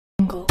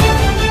అవాం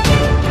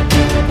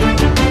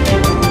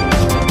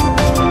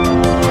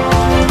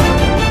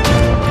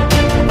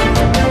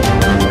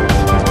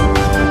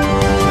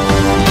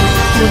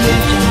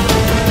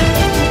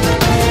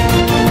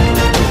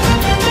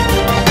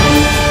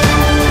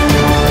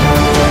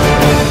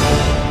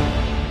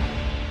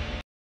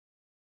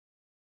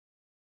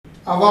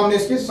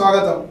news కి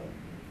స్వాగతం.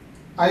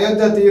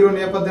 అయోధ్య తీరు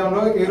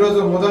నేపథ్యంలో ఈ రోజు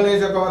ముదల్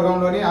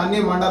నియోజకవర్గంలోని అన్ని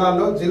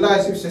మండలాల్లో జిల్లా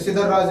ఎస్పీ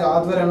శశిధర్ రాజ్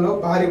ఆధ్వర్యంలో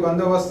భారీ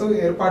బందోబస్తు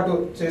ఏర్పాటు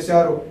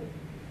చేశారు.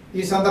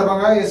 ఈ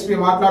సందర్భంగా ఎస్పీ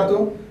మాట్లాడుతూ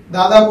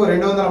దాదాపు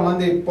 200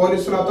 మంది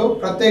పోలీసులతో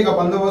ప్రత్యేక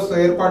బందోబస్తు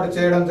ఏర్పాటు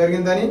చేయడం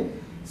జరిగిందని,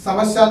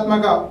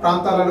 సమస్యాత్మక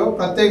ప్రాంతాలలో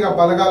ప్రత్యేక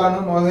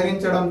బలగాలను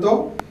మోహరించడంతో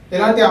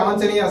ఎలాంటి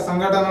అవాంఛనీయ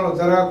సంఘటనలు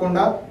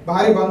జరగకుండా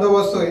భారీ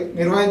బందోబస్తు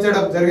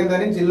నిర్వహించడం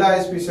జరిగిందని జిల్లా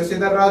ఎస్పీ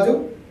శశిధర్ రాజు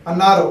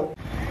అన్నారు.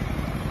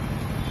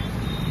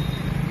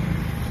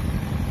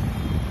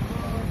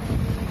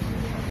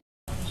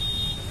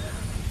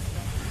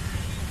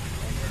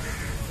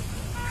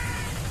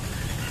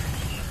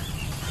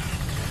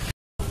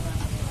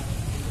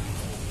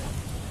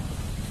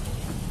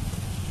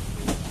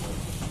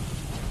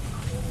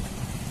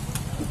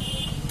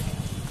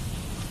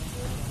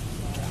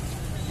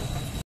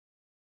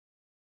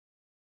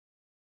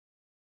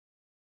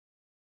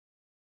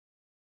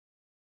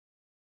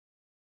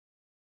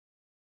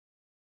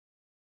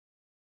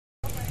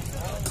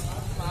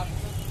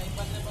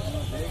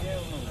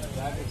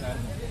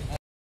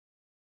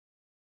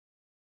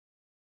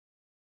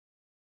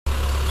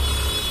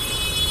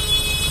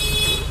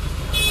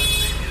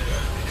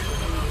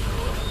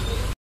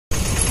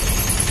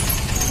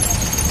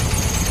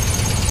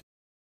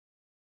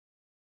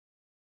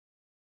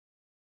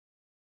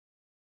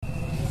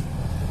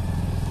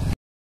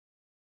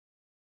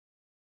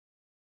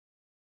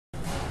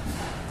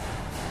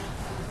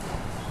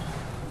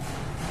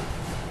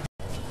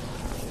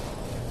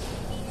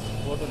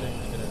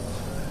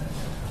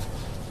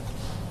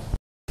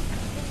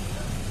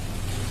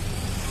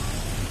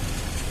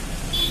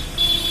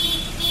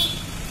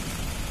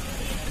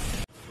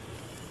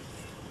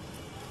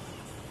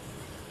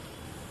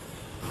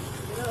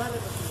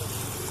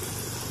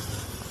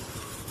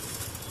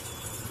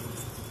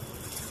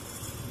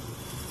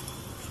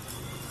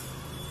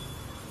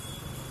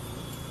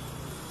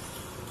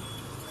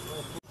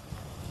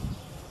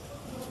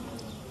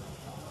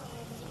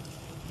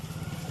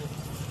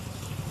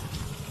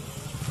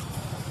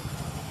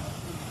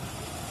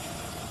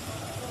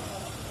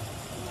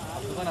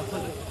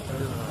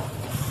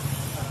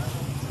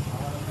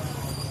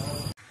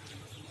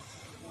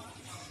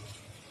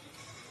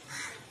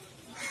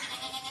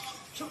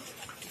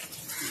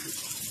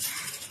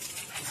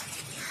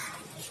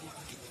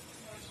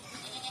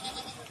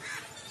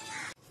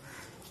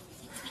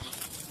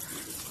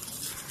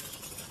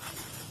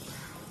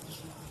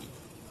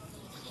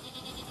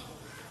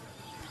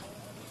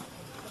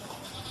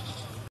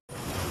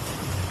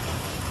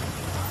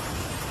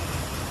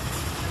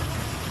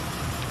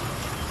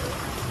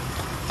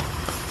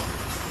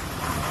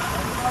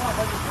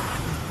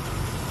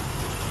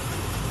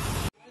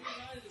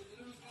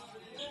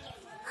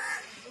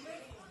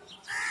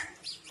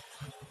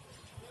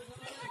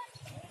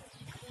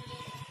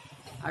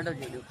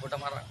 फोटो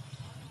मारा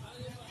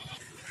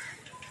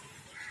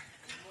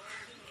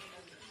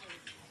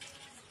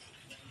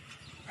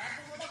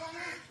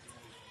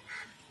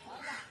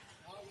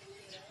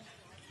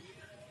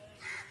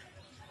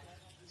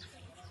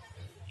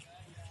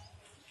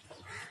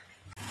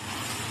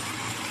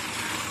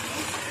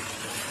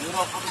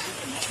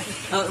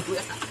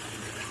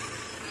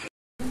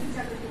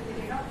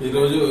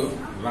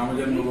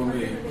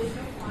రామజన్మభూమి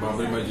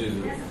బాబ్రీ మస్జిద్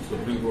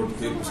సుప్రీంకోర్టు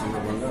తీర్పు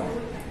సందర్భంగా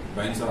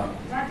భైన్సా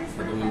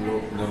పట్టణంలో,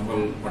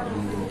 నిర్మల్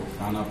పట్టణంలో,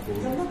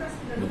 ఖానాపూర్,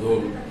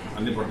 ముధోల్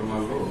అన్ని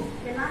పట్టణాల్లో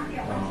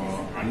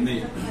అన్ని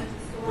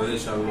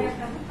ప్రదేశాల్లో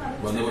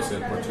బందోబస్తు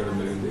ఏర్పాటు చేయడం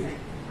జరిగింది.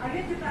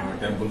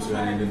 టెంపుల్స్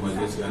కానివ్వండి,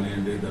 మస్జిద్స్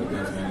కానివ్వండి,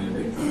 దర్గాస్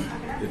కానివ్వండి,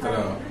 ఇతర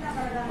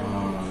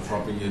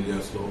షాపింగ్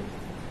ఏరియాస్లో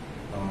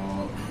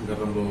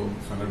గతంలో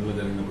సంఘటనలు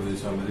జరిగిన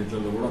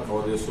ప్రదేశాలన్నింటిలో కూడా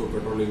కవర్ చేస్తూ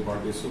patrolling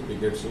parties,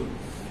 pickets,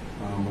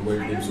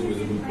 mobile teams,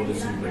 visible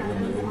పోలీసులు పెట్టడం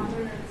జరిగింది.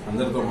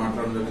 అందరితో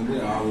మాట్లాడడం జరిగింది.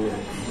 ఆల్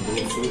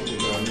గ్రూప్స్,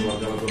 ఇతర అన్ని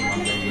వర్గాలతో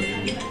మాట్లాడడం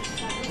జరిగింది.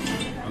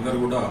 అందరు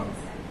కూడా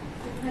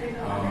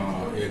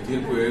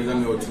తీర్పు ఏ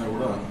విధంగా వచ్చినా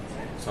కూడా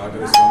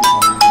సహకరిస్తాము.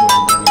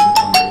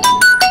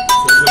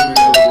 సోషల్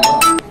మీడియాలో కూడా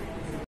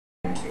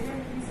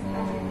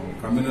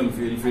కమ్యూనల్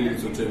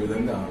ఫీలింగ్స్ వచ్చే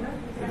విధంగా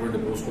ఎటువంటి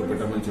పోస్టులు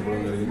పెట్టమని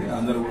చెప్పడం జరిగింది.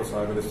 అందరూ కూడా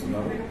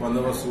సహకరిస్తున్నారు.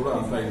 బందోబస్తు కూడా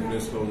అంతా ఇన్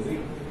ప్లేస్ లో ఉంది.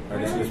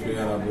 అడిషనల్ ఎస్పీ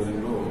గారి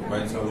ఆధ్వర్యంలో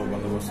బైన్సాలో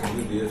బందోబస్తు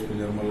ఉంది. డిఎస్పీ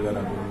నిర్మల్ గారి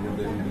ఆధ్వర్యంలో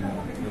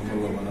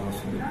నిర్మల్లో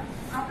బందోబస్తు ఉంది.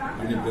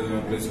 అన్ని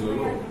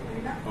ప్లేసులలో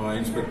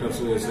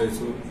inspectors,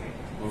 SIs,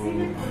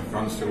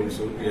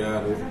 constables,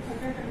 AR,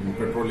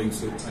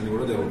 patrollings అన్ని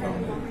కూడా జరుగుతూ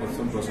ఉన్నాయి.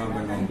 ప్రస్తుతం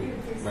ప్రశాంతంగా ఉంది.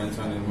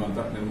 బైన్సా,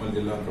 నిర్మల్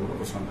జిల్లా అంతా కూడా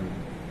ప్రశాంతంగా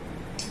ఉంది.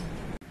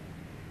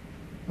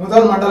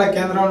 ముదల్ మండల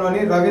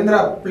కేంద్రంలోని రవీంద్ర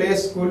ప్లే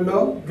స్కూల్లో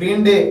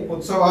గ్రీన్ డే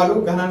ఉత్సవాలు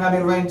ఘనంగా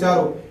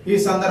నిర్వహించారు. ఈ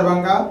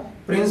సందర్భంగా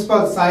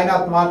ప్రిన్సిపల్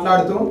సాయినాథ్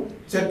మాట్లాడుతూ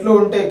చెట్లు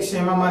ఉంటే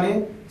క్షేమమని,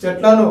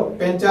 చెట్లను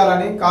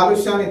పెంచాలని,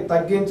 కాలుష్యాన్ని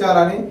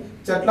తగ్గించాలని,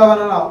 చెట్ల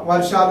వలన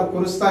వర్షాలు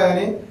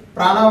కురుస్తాయని,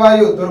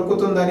 ప్రాణవాయువు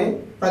దొరుకుతుందని,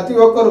 ప్రతి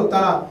ఒక్కరూ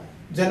తన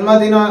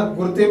జన్మదిన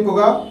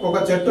గుర్తింపుగా ఒక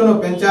చెట్టును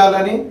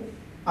పెంచాలని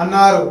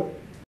అన్నారు.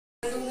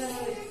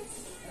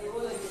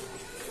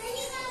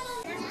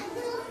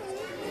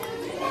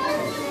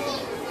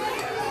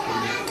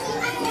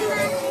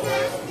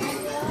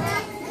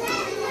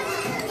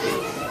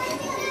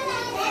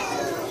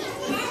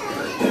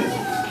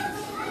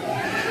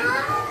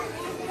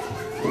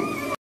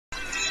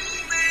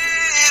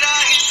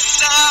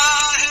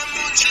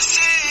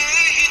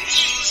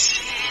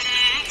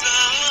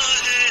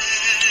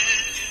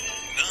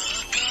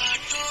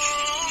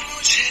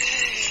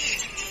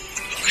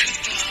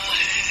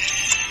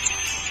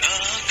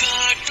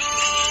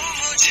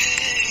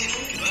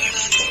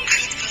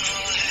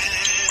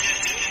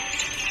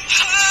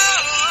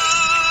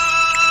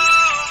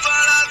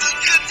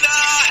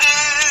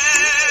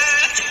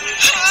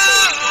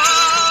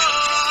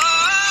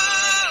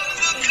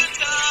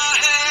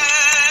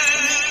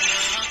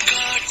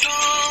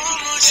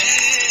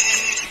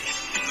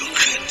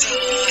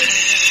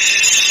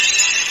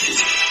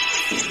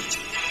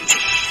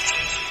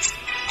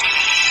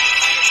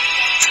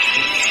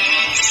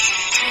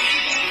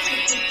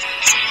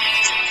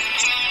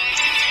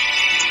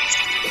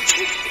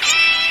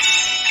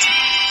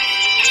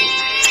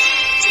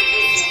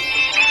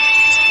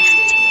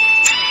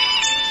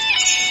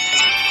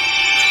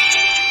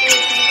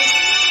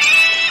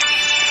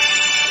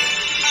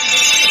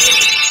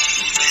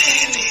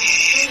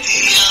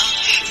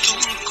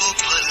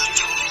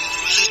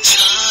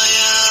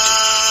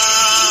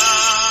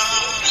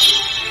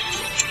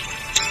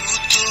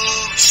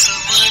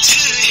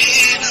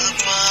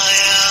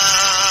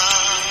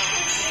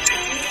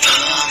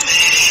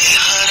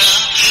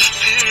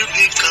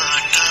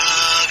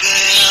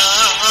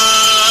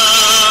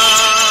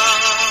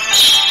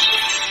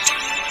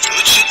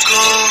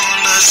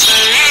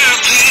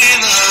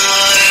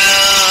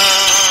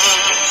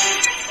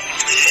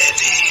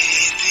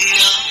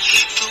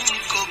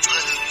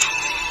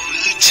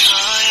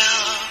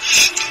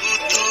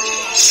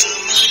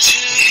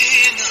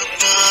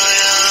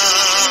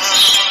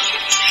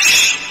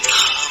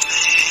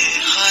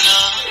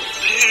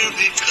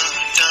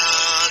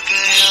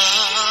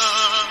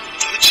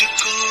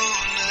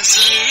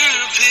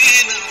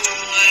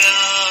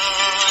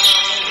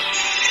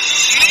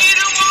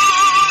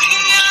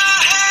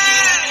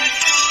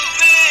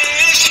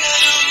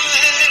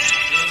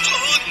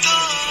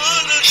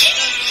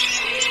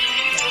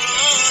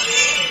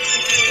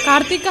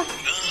 कार्तिक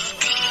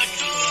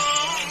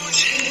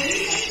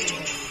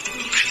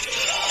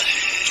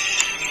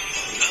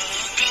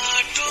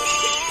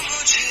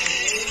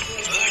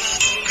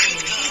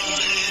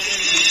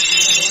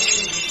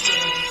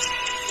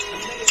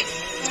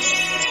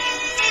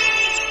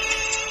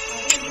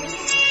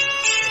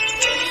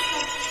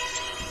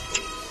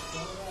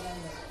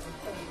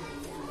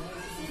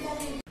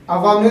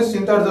అవామ్ న్యూస్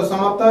ఇంతటితో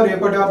సమాప్తం.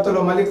 రేపటి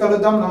వార్తలో మళ్ళీ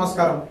కలుద్దాం.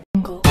 నమస్కారం.